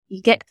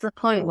you get to the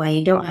point where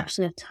you don't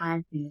actually have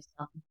time for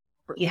yourself,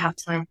 but you have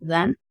time for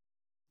them.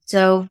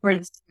 So, for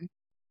instance,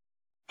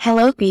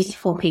 hello,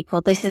 beautiful people.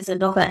 This is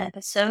another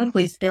episode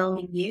with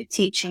Building You,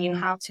 teaching you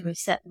how to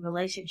reset the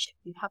relationship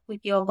you have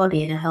with your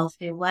body in a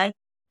healthier way,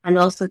 and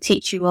also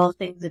teach you all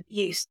things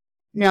abuse.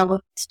 Now,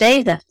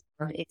 today's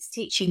episode, it's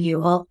teaching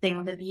you all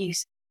things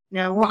abuse.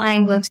 Now, what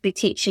I'm going to be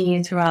teaching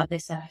you throughout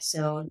this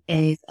episode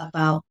is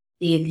about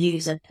the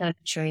abuser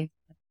perpetrator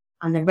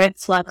and the red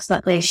flags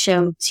that they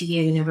show to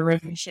you in a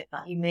relationship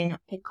that you may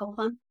not pick up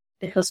on.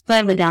 Because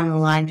further down the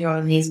line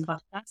during these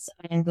podcasts,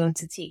 I am going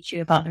to teach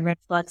you about the red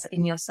flags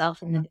in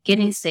yourself in the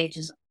beginning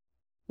stages,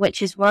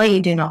 which is why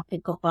you do not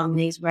pick up on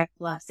these red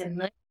flags in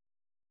life.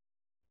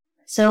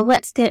 So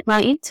let's get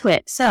right into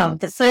it. So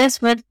the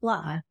first red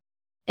flag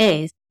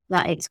is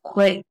that it's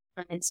quick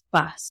and it's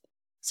fast.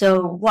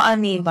 So what I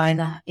mean by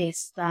that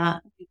is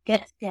that you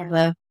get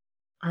together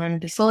and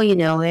before you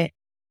know it,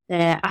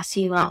 they're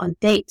asking you out on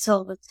dates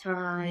all the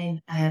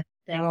time.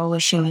 They're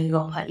always showing you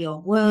up at your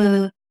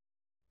work.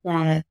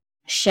 They're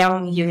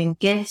showing you in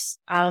gifts.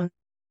 The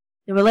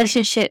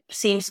relationship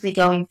seems to be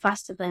going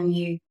faster than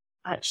you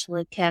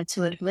actually care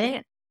to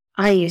admit.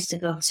 I used to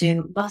go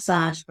to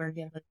massage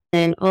regularly,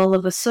 and all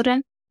of a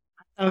sudden,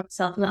 I found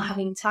myself not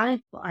having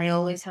time, but I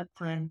always had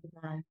time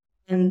for them.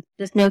 And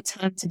there's no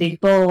time to be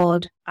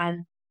bored.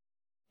 And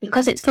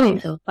because it's going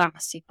so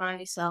fast, you find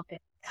yourself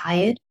getting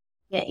tired.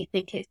 Yet you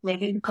think it's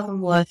maybe because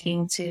I'm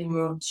working too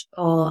much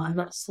or I'm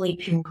not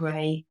sleeping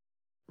great.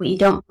 But you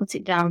don't put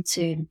it down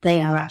to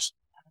they are actually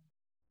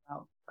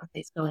because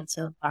it's going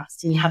so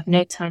fast and you have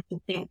no time to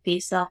think for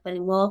yourself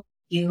anymore.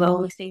 You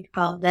only think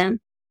about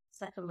them.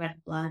 Second red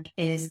flag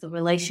is the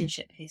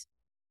relationship history.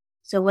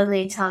 So when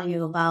they tell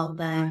you about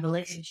their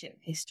relationship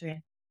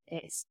history,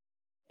 it's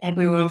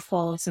everyone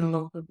falls in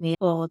love with me,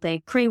 or they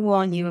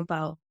pre-warn you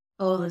about,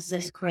 oh, there's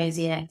this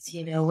crazy ex,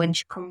 when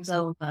she comes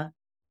over,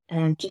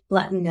 and just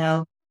let them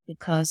know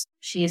because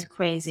she is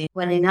crazy,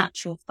 when in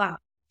actual fact,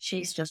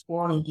 she's just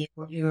warning you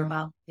what you're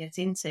about to get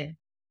into.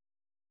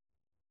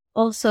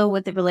 Also,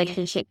 with the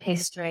relationship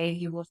history,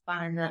 you will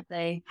find that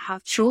they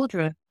have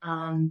children.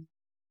 I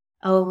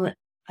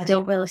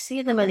don't really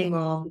see them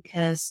anymore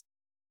because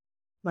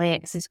my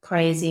ex is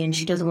crazy and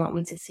she doesn't want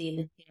me to see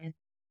them again.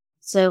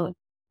 So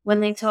when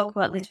they talk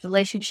about this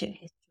relationship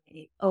history,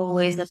 it's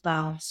always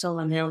about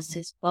someone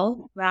else's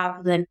fault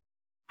rather than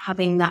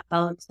having that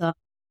balance of,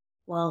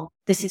 well,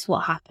 this is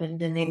what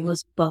happened and it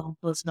was both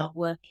was not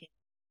working.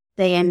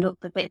 They end up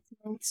the victim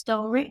in the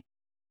story.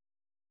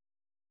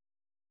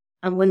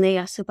 And when they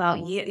ask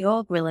about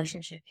your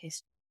relationship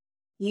history,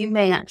 you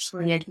may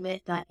actually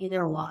admit that you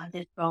know what I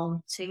did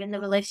wrong too in the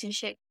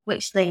relationship,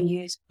 which they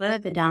use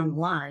further down the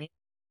line.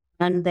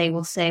 And they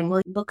will say,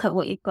 well, look at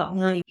what you've got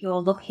now.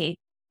 You're lucky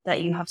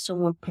that you have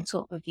someone put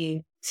up with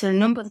you. So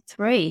number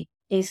 3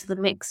 is the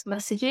mixed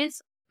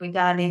messages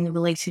regarding the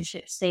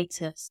relationship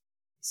status.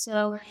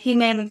 So he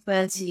may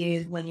refer to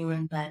you when you're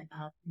in bed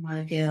as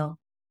my girl,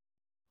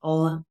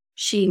 or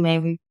she may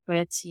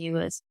refer to you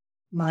as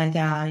my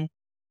guy.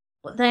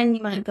 But then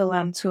you might go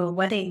out to a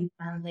wedding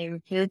and they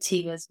refer to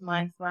you as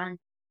my friend,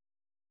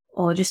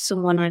 or just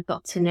someone I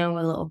got to know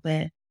a little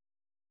bit.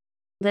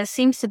 There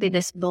seems to be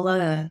this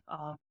blur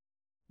of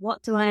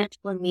what do I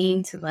actually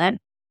mean to them?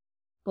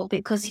 But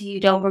because you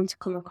don't want to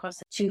come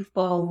across too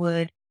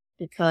forward,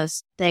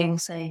 because they will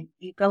say,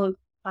 you go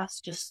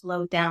fast, just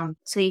slow down.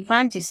 So you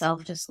find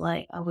yourself just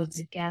like, are we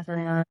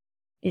together?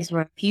 Is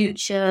there a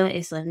future?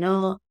 Is there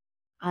not?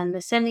 And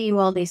they're sending you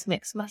all these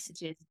mixed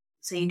messages.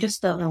 So you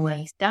just don't know where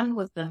you stand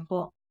with them,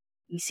 but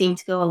you seem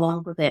to go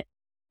along with it.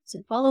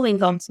 So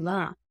following on to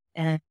that,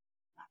 I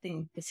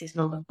think this is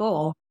number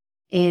 4,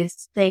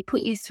 is they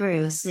put you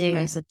through a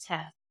series of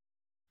tests.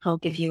 I'll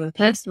give you a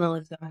personal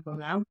example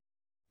now.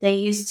 They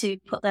used to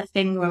put their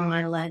finger on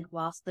my leg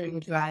whilst they were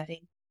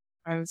driving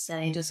and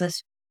say, does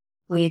this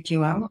weird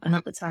you out? And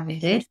at the time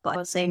it did, but I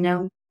would say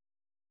no.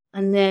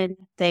 And then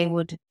they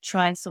would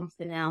try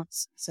something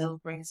else. So,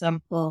 for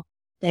example,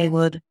 they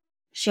would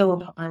show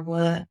up at my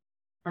work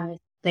and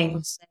they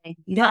would say,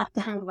 you don't have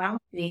to hang around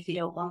with me if you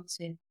don't want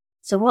to.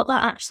 So what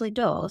that actually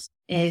does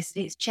is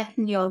it's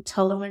checking your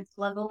tolerance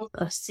level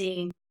of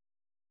seeing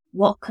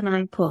what can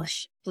I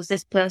push? Does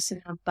this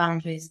person have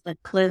boundaries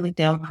that clearly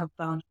don't have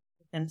boundaries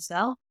with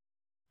themselves?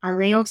 And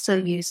they also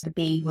use the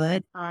B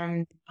word,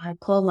 and I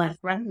call my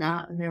friend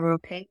that, and they're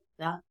okay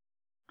with that.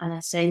 And I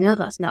say, no,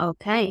 that's not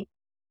okay.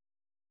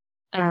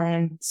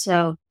 And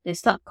so they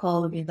start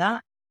calling me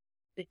that,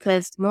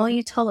 because the more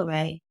you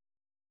tolerate,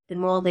 the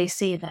more they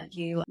see that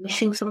you are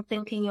missing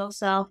something in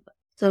yourself.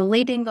 So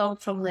leading on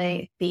from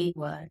the B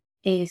word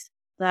is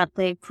that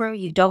they throw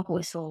you dog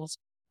whistles,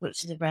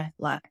 which is a red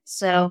flag.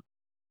 So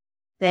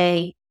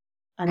and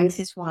this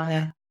is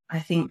why I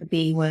think the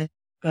B word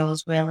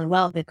goes really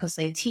well, because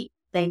they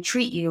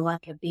treat you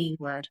like a B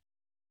word.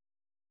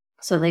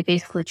 So they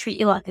basically treat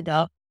you like a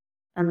dog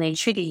and they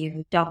trigger you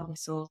with dog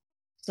whistles.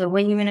 So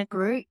when you're in a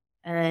group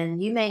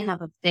and you may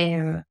have a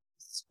fear of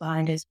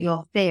spiders,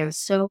 your fear is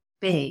so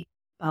big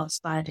about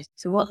spiders.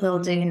 So what they'll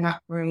do in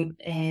that group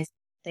is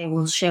they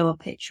will show a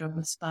picture of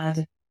a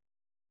spider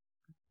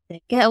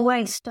say, get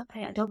away, stop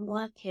it, I don't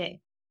like it.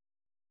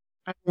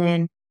 And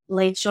then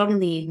later on in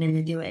the evening,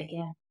 they do it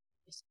again.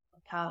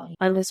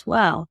 And as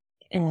well,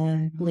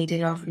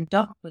 leading on from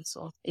dog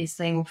whistle, is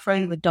they will throw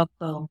you a dog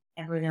bone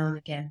every now and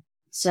again.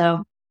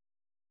 So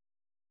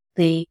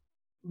the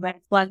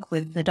red flag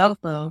with the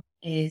dog bone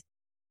is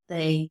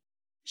they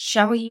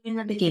shower you in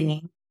the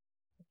beginning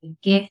with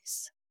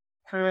gifts,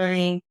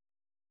 purring,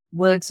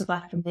 words of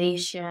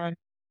affirmation,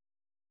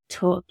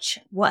 touch,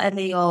 whatever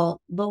your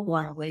love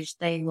language,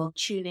 they will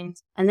tune in.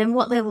 And then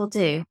what they will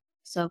do,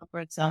 so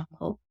for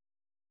example,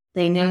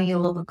 they know you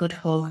love a good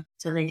hug,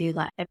 so they do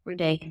that every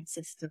day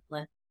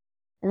consistently.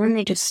 And then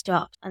they just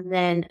stop. And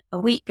then a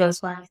week goes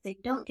by and they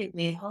don't give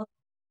me a hug.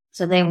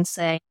 So they will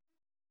say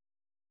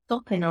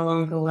something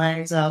along the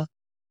lines of,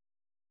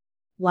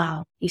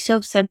 wow, you're so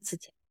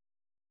sensitive.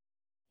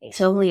 It's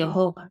only a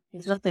hug.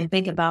 There's nothing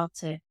big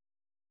about it.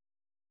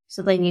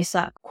 So then you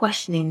start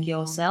questioning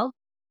yourself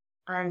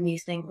and you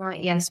think,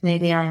 right, yes,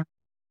 maybe I am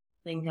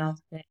thinking out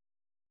of it.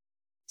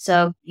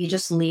 So you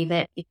just leave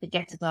it, you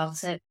forget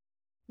about it.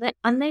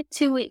 And then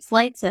 2 weeks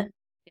later,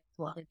 guess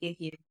what they give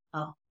you?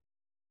 Oh.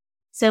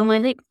 So my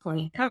next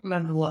point, I can't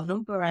remember what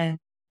number I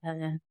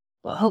am,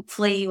 but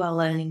hopefully you are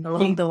learning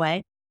along the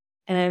way.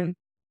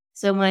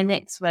 So my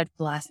next red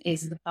flag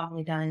is the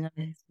family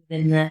dynamics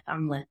within the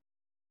family.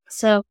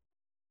 So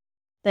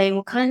they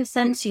will kind of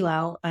sense you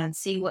out and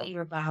see what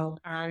you're about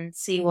and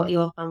see what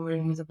your family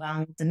is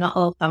about. And not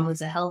all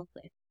families are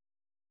healthy.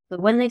 But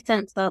when they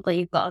sense out that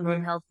you've got an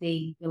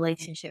unhealthy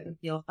relationship with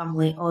your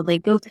family, or they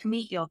go to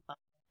meet your family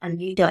and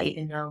you don't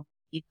even know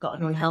you've got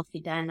an unhealthy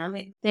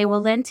dynamic, they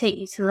will then take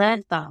you to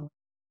their family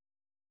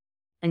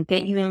and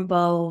get you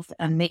involved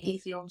and make you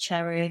feel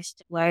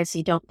cherished, whereas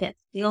you don't get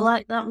to feel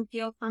like that with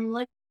your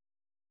family.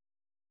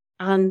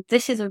 And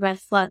this is a red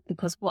flag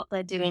because what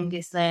they're doing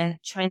is they're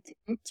trying to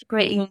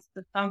integrate you into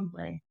the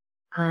family,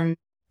 and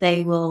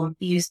they will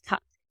use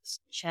tactics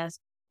such as,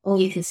 oh,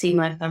 you can see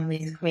my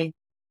family is great.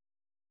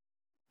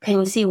 Can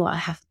you see what I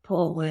have to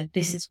put up with?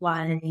 This is why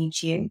I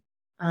need you.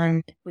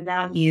 And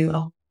without you,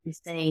 I'll be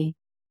saying,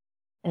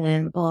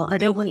 well, I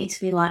don't want you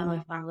to be like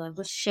my family. I'm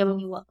just showing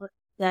you what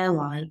they're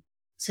like,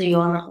 so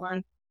you're not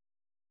like.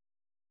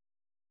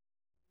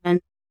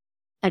 And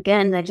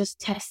again, they're just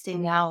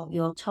testing out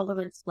your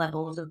tolerance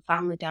levels of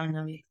family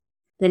dynamics.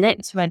 The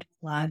next red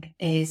flag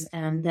is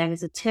there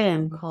is a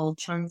term called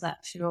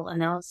transactional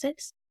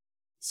analysis.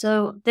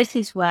 So this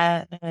is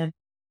where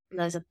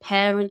there's a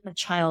parent, a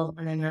child,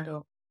 and an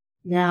adult.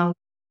 Now,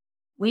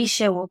 we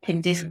show up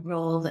in different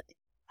roles at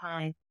different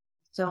times.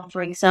 So,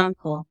 for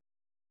example,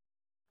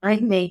 I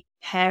make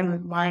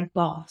parent my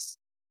boss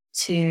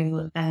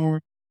to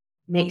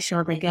make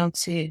sure they go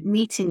to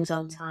meetings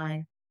on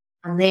time,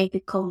 and they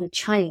become a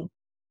child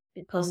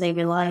because they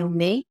rely on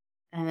me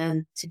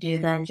to do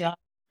their job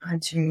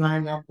and to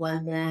remind them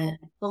when they're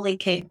fully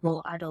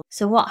capable adults.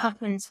 So what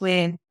happens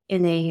in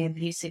a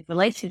abusive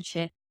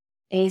relationship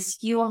is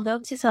you will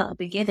notice at the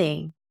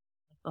beginning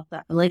of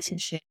that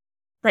relationship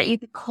that you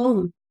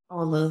become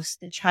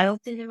almost a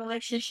child in the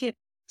relationship.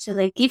 So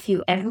they give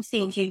you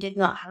everything you did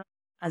not have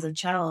as a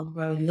child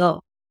growing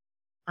up.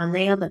 And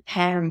they are the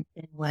parent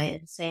in a way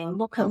and saying,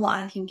 look at what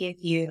I can give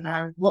you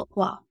and look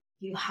what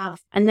you have.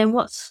 And then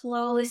what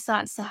slowly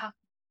starts to happen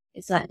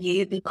is that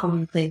you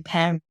become the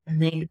parent and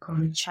they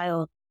become the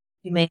child.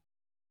 You may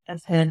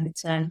have heard the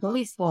term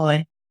bully's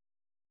boy.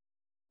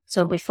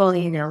 So before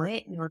you know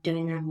it, you're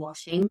doing their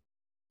washing,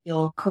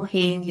 you're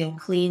cooking, you're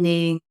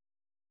cleaning,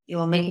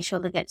 you're making sure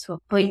they get to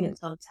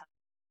appointments on time.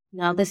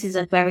 Now, this is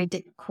a very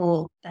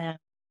difficult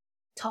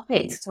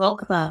topic to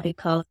talk about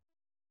because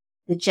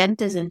the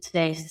genders in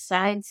today's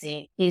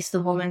society is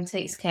the woman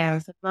takes care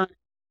of the man.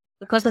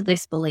 Because of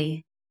this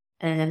belief,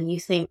 you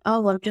think,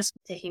 oh, I'm just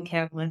taking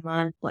care of my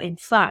man. But in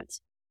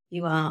fact,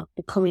 you are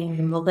becoming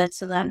the mother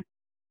to them.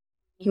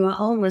 You are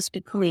almost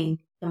becoming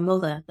the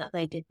mother that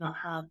they did not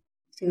have.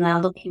 So now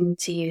looking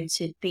to you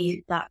to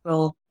be that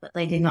role that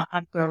they did not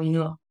have growing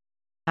up.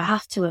 I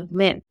have to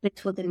admit,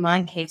 this was in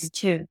my case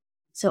too.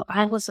 So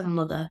I was a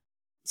mother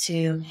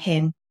to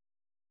him.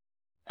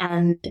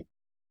 And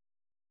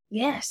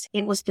yes,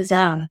 it was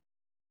bizarre.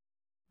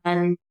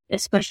 And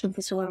especially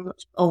for someone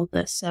much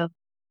older. So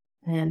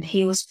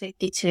he was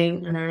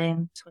 52 and I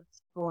am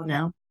 24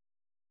 now.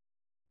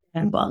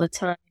 And by the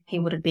time he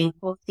would have been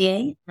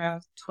 48, and I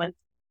was 20.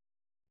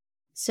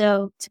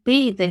 So to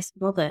be this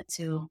mother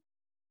to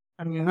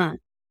a man,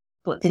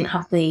 but didn't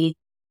have the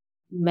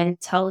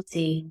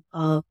mentality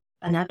of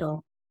an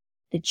adult,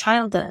 the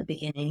child at the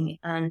beginning,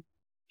 and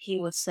he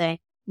would say,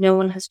 no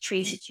one has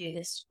treated you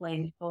this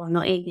way before,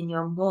 not even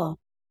your mom.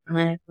 And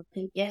I would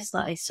think, yes,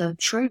 that is so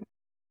true.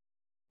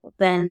 But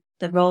then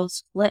the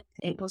roles flipped.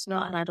 It was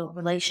not an adult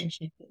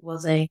relationship. It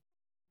was a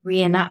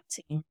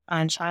reenacting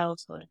my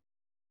childhood.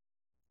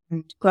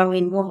 And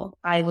growing up,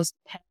 I was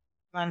the parent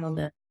of my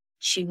mother.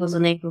 She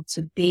wasn't able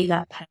to be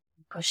that parent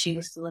because she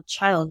was still a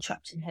child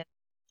trapped in her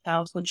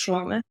childhood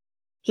trauma,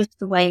 just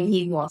the way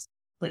he was,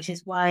 which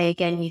is why,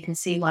 again, you can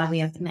see why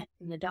we are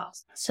connecting the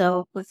dots.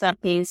 So with that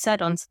being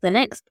said, on to the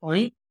next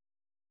point.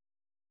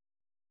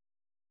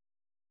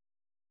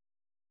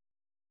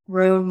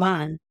 grown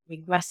man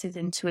regresses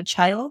into a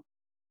child,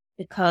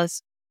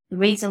 because the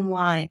reason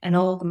why an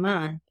older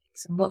man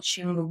is a much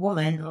younger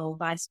woman or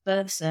vice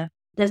versa,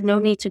 there's no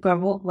need to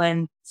grow up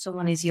when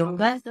someone is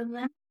younger than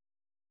them.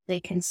 They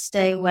can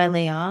stay where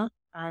they are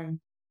and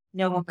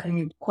no one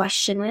can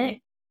question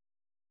it.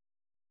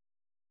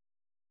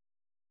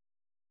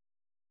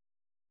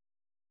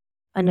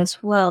 And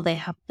as well, they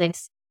have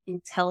this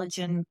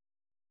intelligent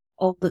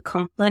older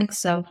complex.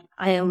 So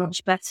I am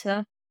much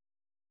better.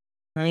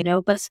 I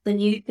know better than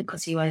you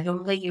because you are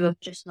younger. You have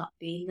just not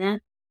been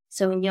there.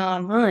 So in your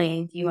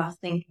mind, you are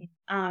thinking,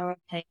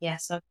 okay,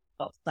 yes, I've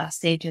got to that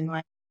stage in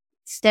life.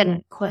 Instead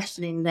of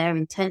questioning their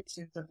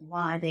intentions of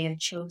why they have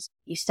chosen,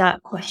 you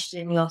start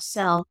questioning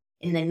yourself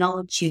in the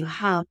knowledge you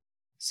have,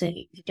 so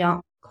you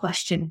don't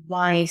question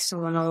why is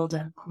someone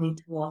older coming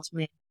towards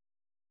me.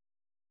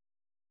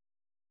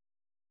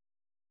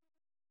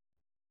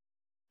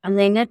 And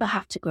they never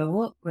have to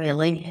grow up,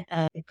 really,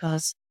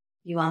 because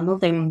you are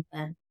mothering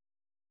them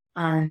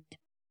and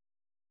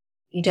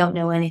you don't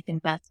know anything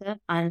better.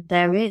 And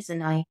there is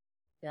an I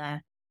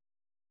there.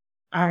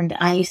 And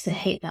I used to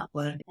hate that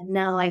word, and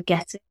now I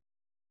get it.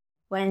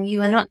 When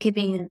you are not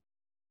giving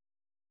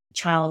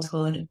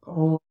childhood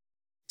or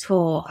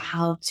taught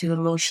how to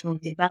emotionally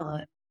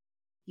develop,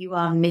 you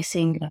are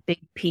missing a big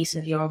piece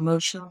of your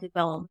emotional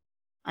development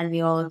and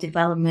your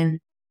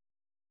development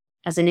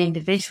as an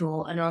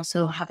individual, and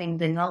also having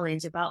the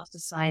knowledge about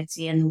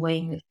society and the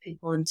way that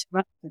people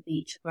interact with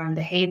each other and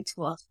behave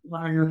towards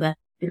one another,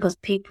 because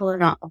people are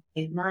not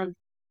okay minded.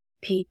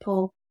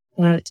 People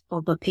hurt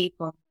other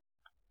people.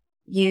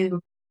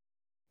 You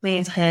may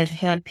have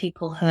heard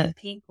people hurt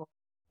people,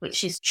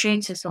 which is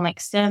true to some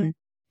extent,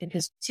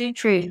 because two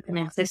truths can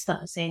exist at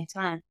the same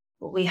time.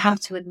 But we have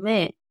to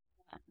admit,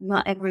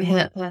 not every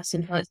hurt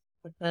person hurts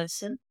the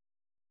person.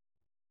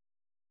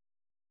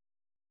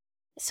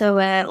 So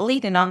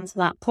leading on to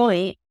that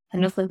point,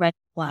 another red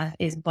flag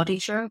is body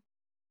show.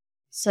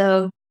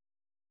 So,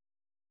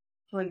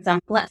 for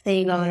example, let's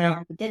say you're going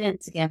out for dinner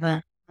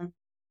together. And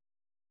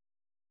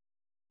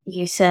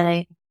you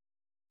say,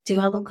 do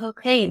I look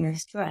okay in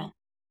this dress?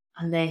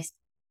 And they say,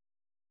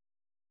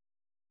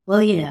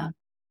 well, you know.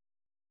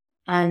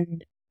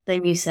 And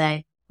then you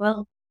say,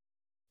 well,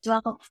 do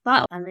I look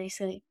fat? And they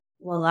say,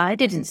 well, I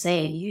didn't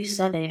say it, you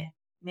said it.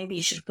 Maybe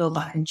you should go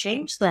back and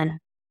change then.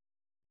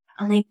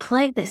 And they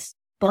play this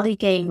body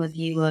game with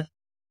you of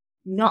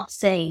not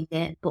saying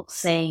it, but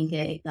saying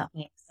it, if that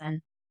makes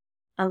sense.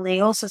 And they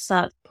also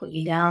start to put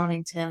you down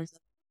in terms of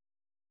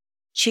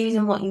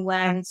choosing what you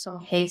wear in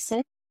some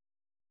cases,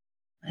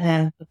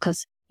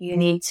 because you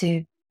need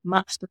to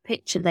match the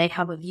picture they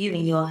have of you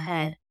in their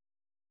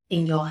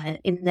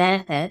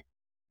head,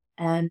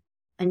 and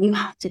you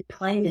have to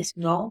play this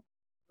role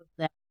with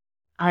them.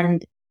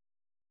 And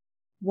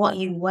what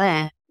you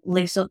wear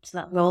lives up to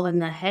that role in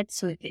their head.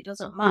 So if it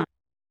doesn't match,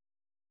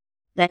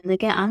 then they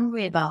get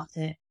angry about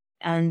it.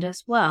 And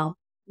as well,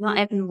 not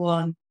every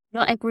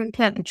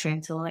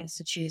perpetrator likes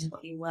to choose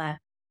what you wear,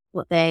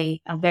 but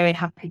they are very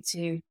happy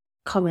to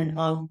comment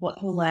on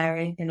what you're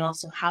wearing and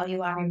also how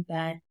you are in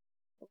bed.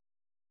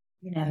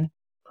 You know,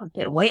 put a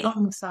bit of weight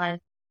on the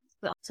side.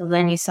 So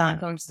then you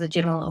start going to the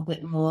gym a little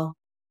bit more,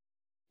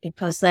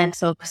 because they're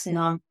focusing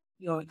on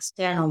your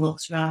external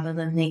looks rather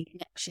than the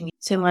connection.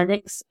 So my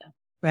next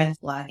red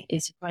flag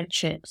is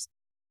friendships.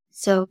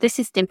 So this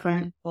is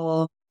different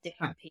for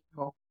different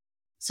people.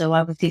 So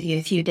I will give you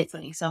a few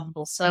different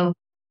examples. So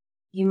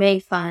you may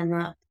find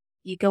that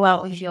you go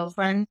out with your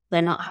friends,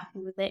 they're not happy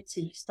with it,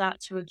 so you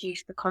start to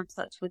reduce the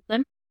contact with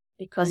them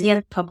because you have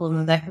a problem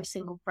with every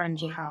single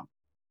friend you have.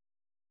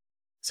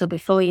 So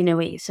before you know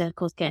it, your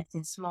circle's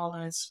getting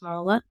smaller and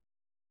smaller.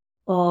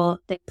 Or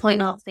they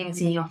point out things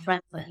in your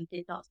friends that you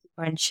did not see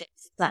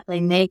friendships that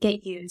they may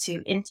get you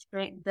to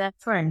integrate with their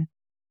friend.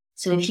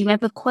 So if you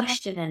ever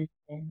question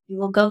anything, you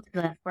will go to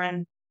their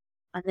friend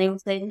and they will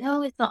say,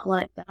 no, it's not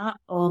like that.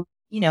 Or,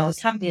 it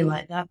can be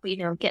like that,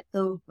 but, get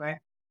over it.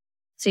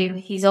 So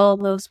he's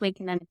almost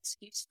making an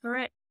excuse for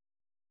it.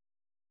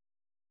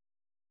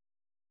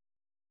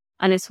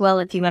 And as well,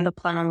 if you ever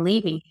plan on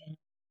leaving him,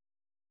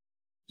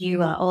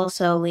 you are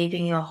also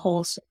leaving your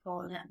whole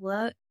support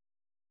network.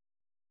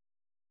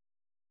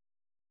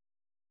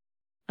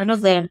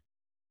 Another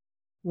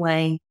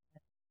way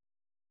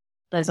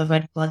there's a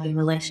red flag in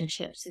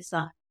relationships is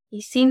that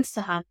he seems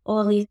to have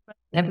all these friends,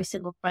 every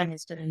single friend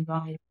is doing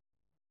wrong.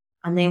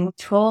 And they will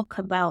talk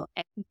about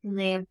everything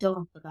they have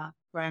done for that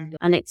friend.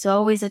 And it's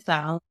always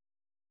about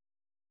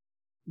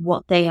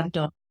what they have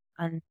done.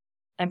 And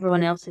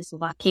everyone else is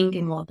lacking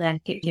in what they're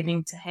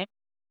giving to him.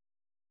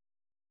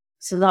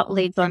 So that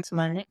leads on to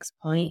my next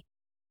point,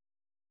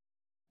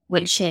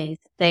 which is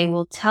they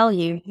will tell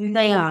you who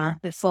they are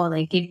before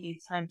they give you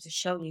time to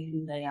show you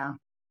who they are.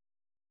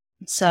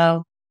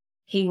 So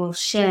he will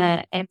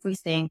share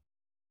everything.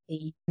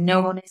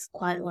 No one is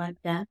quite like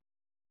that.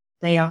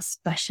 They are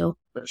special,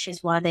 which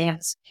is why they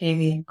have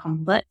superior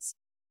complex,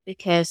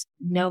 because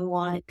no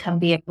one can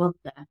be above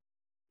them.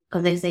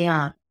 Because if they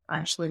are,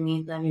 actually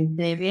means they're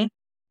inferior.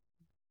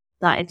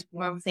 that is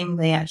one thing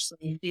they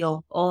actually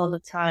feel all the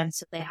time.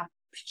 So they have to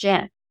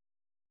project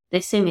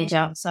this image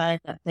outside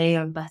that they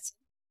are better.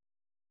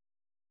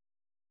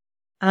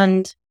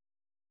 And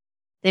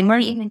they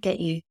might even get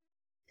you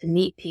to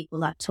meet people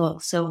that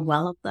talk so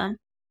well of them.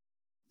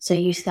 So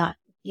you start,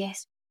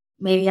 yes,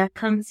 maybe I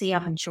can see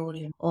having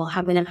children or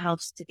having a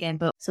house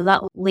together. So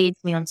that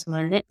leads me on to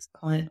my next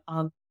point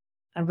of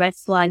a red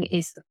flag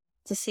is the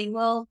fantasy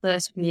world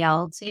versus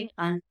reality.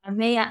 And I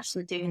may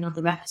actually do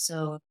another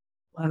episode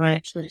where I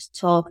actually just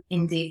talk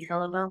in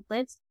detail about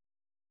this.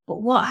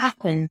 But what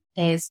happens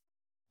is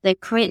they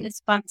create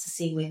this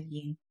fantasy with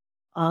you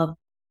of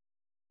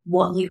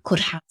what you could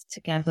have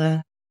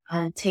together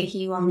and take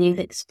you on these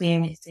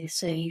experiences.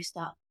 So you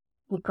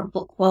can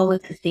look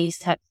forward to these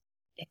types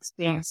of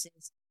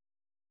experiences.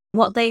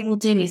 What they will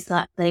do is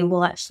that they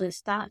will actually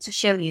start to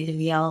show you the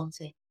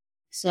reality.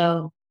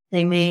 So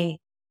they may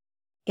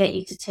get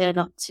you to turn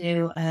up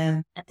to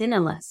a dinner,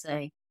 let's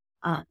say,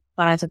 at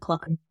 5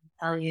 o'clock and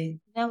tell you,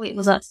 no, it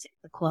was at 6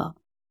 o'clock.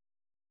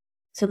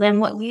 So then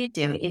what you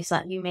do is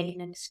that you make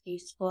an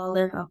excuse for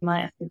them. I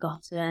might have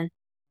forgotten,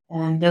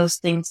 and those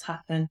things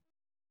happen.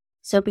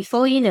 So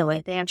before you know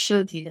it, they have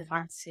showed you the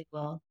fantasy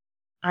world,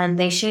 and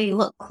they show you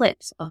little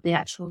clips of the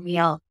actual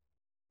reality.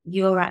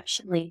 You're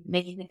actually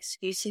making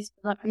excuses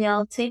for that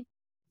reality.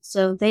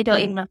 So they don't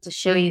even have to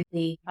show you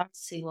the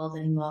fantasy world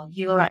anymore.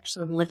 You're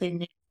actually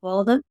living it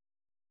for them.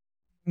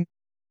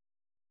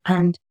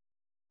 And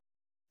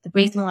the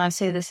reason why I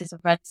say this is a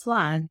red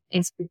flag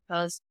is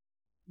because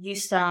you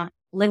start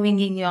living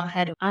in your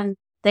head and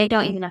they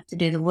don't even have to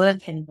do the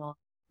work anymore.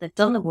 They've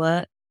done the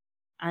work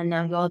and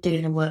now you're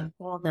doing the work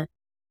for them.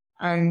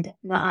 And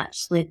not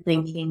actually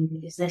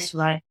thinking, is this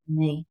right for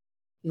me?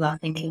 You are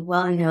thinking,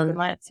 well, they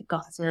might have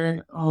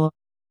forgotten or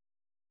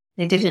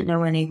they didn't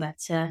know any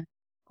better.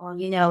 Or,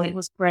 it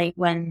was great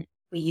when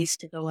we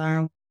used to go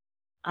out.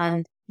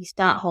 And you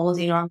start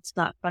holding on to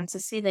that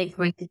fantasy they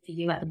created for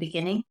you at the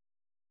beginning.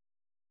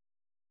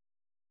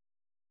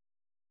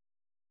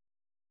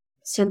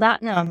 So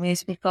that now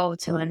moves me forward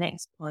to our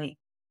next point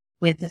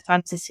with the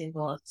fantasy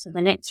world. So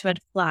the next red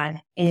flag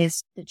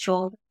is the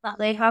children that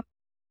they have.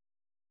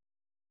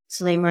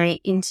 So they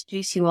might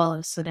introduce you all of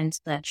a sudden to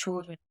their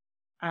children.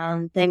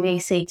 And they may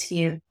say to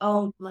you,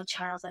 oh, my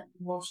child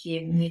loves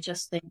you. And you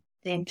just think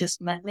they've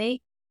just met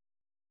me.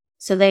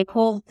 So they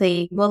call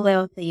the mother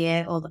of the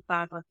year or the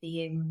father of the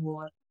year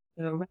award.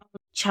 The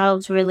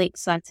child's really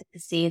excited to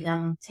see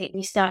them.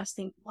 You start to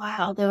think,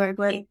 wow, they were a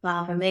great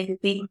father. Maybe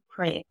being a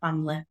great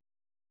family.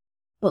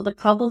 But the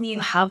problem you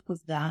have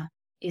with that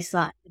is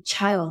that the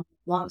child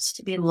wants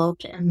to be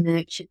loved and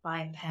nurtured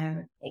by a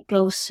parent. It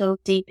goes so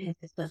deep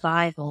into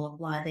survival of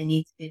why they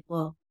need to be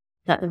loved,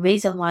 that the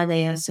reason why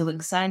they are so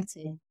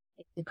excited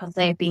is because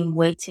they've been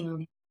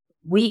waiting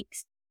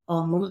weeks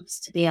or months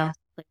to be asked,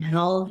 and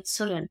all of a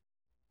sudden,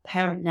 the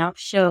parent now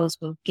shows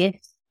with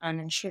gifts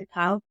and a trip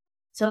out.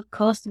 So of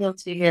course they're going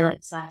to be really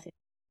excited.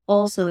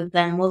 Also with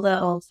their mother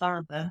or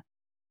father,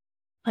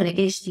 and it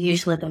is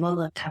usually the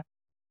mother,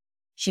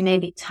 she may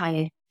be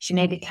tired. She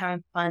may be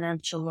carrying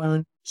financial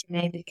load. She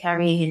may be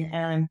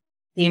carrying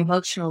the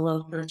emotional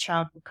load for the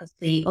child because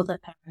the other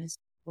parents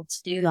want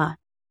to do that.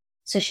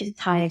 So she's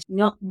tired,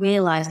 not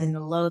realizing the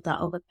load that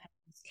other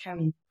parent is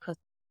carrying because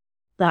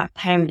that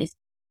parent is,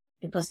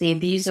 because the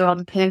abuser or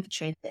the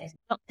perpetrator is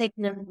not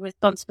taking the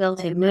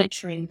responsibility of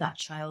nurturing that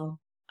child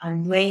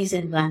and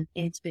raising them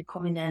into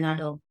becoming an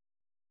adult.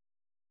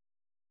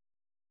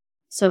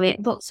 So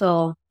it looks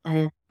all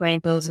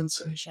rainbows and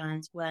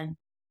sunshines when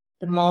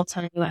the more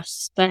time you actually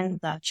spend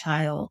with that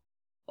child,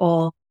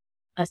 or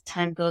as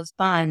time goes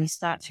by and you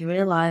start to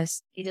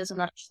realize he doesn't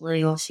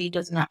actually or she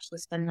doesn't actually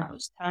spend that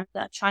much time with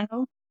that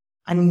child,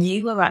 and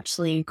you are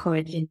actually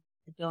encouraging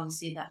to go and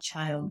see that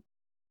child.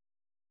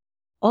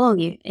 Or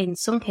in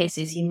some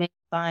cases, you may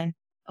find,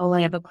 oh,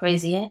 I have a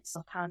crazy ex,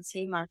 I can't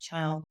see my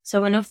child.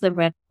 So another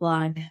red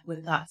flag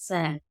with that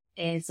said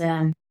is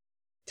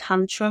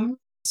tantrum.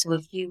 So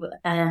if you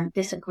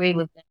disagree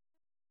with them,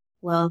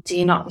 well, do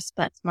you not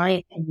respect my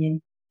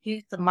opinion?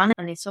 Who's the man?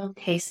 And in some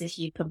cases,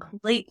 you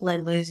completely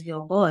lose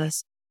your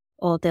voice,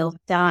 or they'll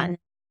start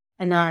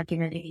an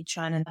argument if you're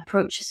trying to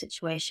approach a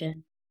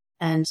situation.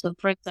 And so,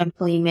 for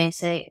example, you may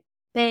say,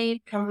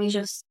 babe, can we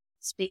just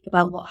speak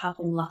about what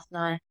happened last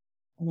night?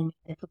 And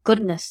then, for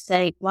goodness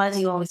sake, why do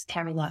you always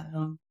carry that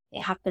home?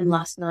 It happened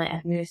last night,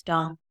 I've moved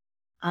on.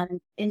 And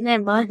in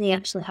their mind, they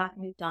actually have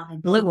moved on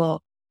and blew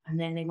up, and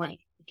then they want you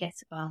to forget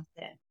about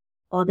it.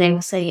 Or they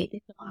will say, it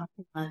did not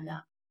happen like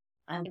that.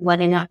 And when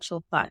in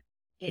actual fact,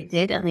 it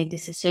did, and they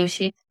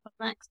disassociate from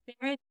that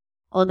experience,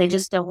 or they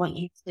just don't want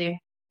you to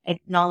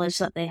acknowledge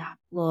that they have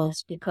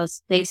flaws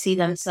because they see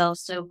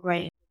themselves so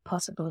great,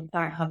 possibly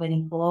don't have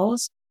any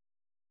flaws.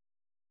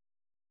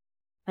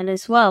 And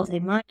as well, they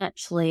might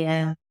actually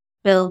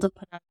build up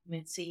an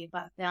argument so you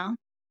back down.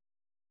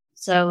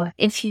 So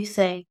if you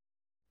say,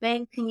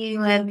 babe, can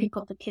you pick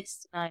up the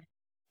kids tonight?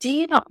 Do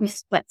you not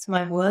respect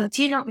my work?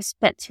 Do you not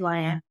respect who I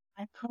am?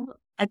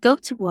 I go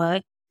to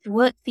work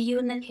for you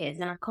and the kids,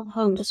 and I come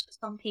home just for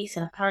some peace,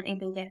 and I can't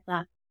even get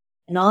that.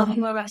 And all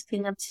you are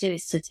asking them to do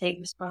is to take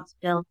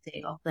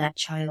responsibility of their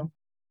child.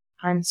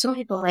 And some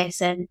people may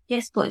say,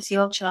 yes, but it's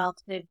your child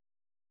too.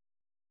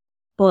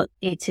 But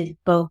it is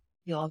both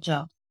your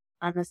job.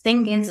 And the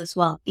thing is as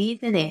well,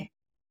 even if,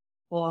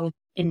 for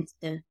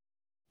instance,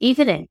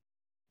 even if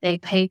they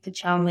pay for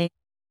childcare,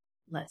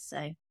 let's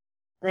say,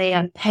 they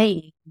are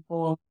paying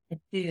for the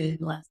food,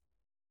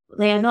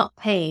 they are not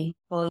paying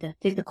for the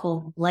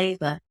physical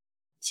labour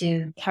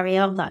to carry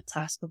out that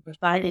task of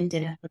providing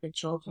dinner for the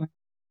children.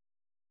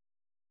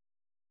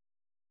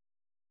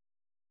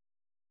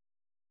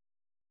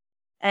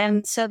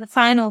 And so the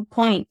final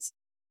point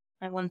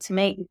I want to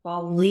make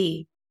before we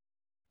leave,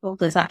 well,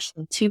 there's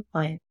actually 2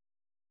 points,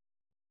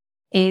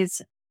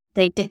 is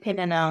they dip in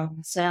and out.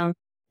 So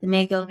they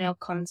may go no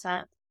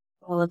contact,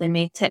 or they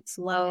may text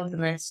low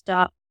and then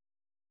stop.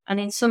 And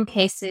in some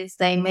cases,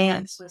 they may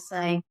actually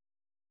say,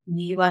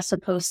 you are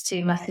supposed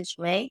to message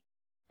me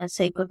and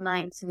say good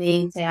night to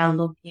me and say I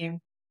love you.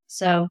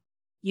 So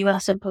you are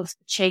supposed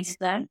to chase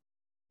them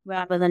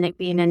rather than it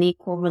being an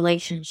equal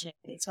relationship.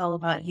 It's all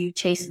about you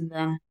chasing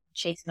them,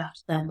 chasing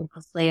after them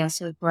because they are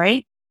so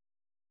great.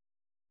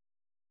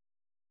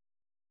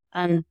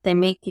 And they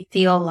make you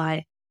feel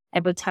like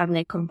every time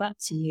they come back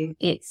to you,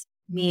 it's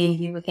me and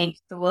you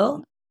against the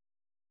world.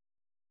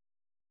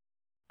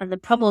 And the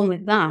problem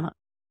with that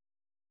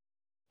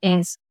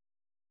is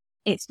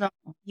it's not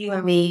you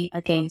and me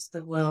against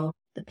the world.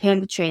 The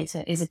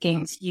perpetrator is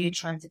against you,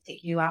 trying to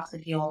take you out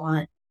of your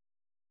life.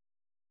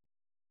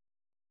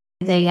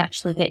 They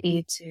actually get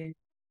you to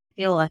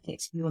feel like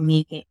it's you and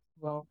me against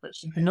the world,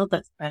 which is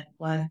another threat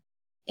where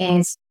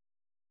is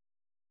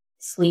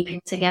sleeping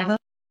together.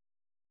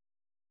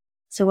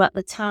 So at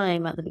the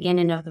time, at the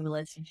beginning of the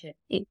relationship,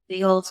 it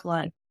feels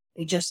like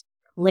they just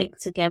click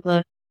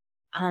together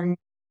and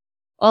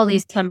all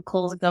these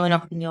chemicals are going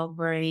off in your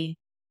brain.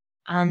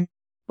 And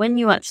when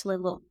you actually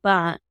look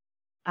back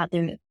at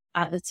the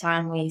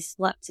time we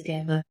slept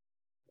together,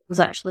 it was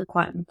actually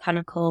quite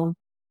mechanical.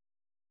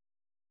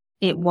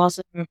 It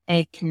wasn't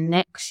a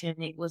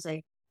connection, it was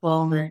a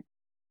performance.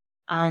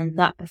 And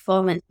that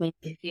performance made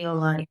me feel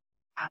like,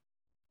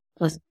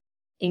 because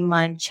in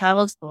my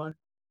childhood,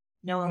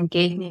 no one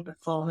gave me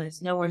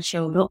performance, no one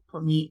showed up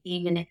for me,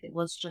 even if it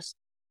was just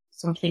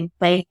something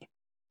fake.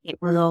 It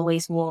was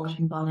always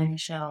walking by a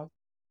show.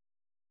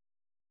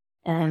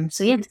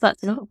 So yeah,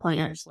 that's another point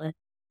actually.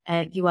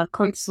 You are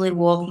constantly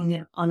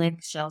walking on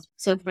eggshells.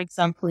 So for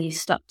example, you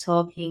stop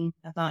talking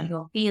about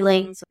your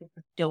feelings or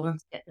you don't want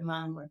to get them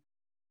angry.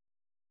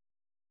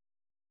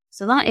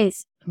 So that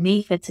is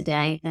me for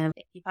today.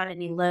 If you've had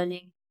any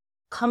learning,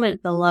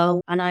 comment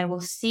below and I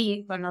will see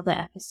you for another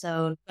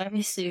episode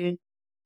very soon.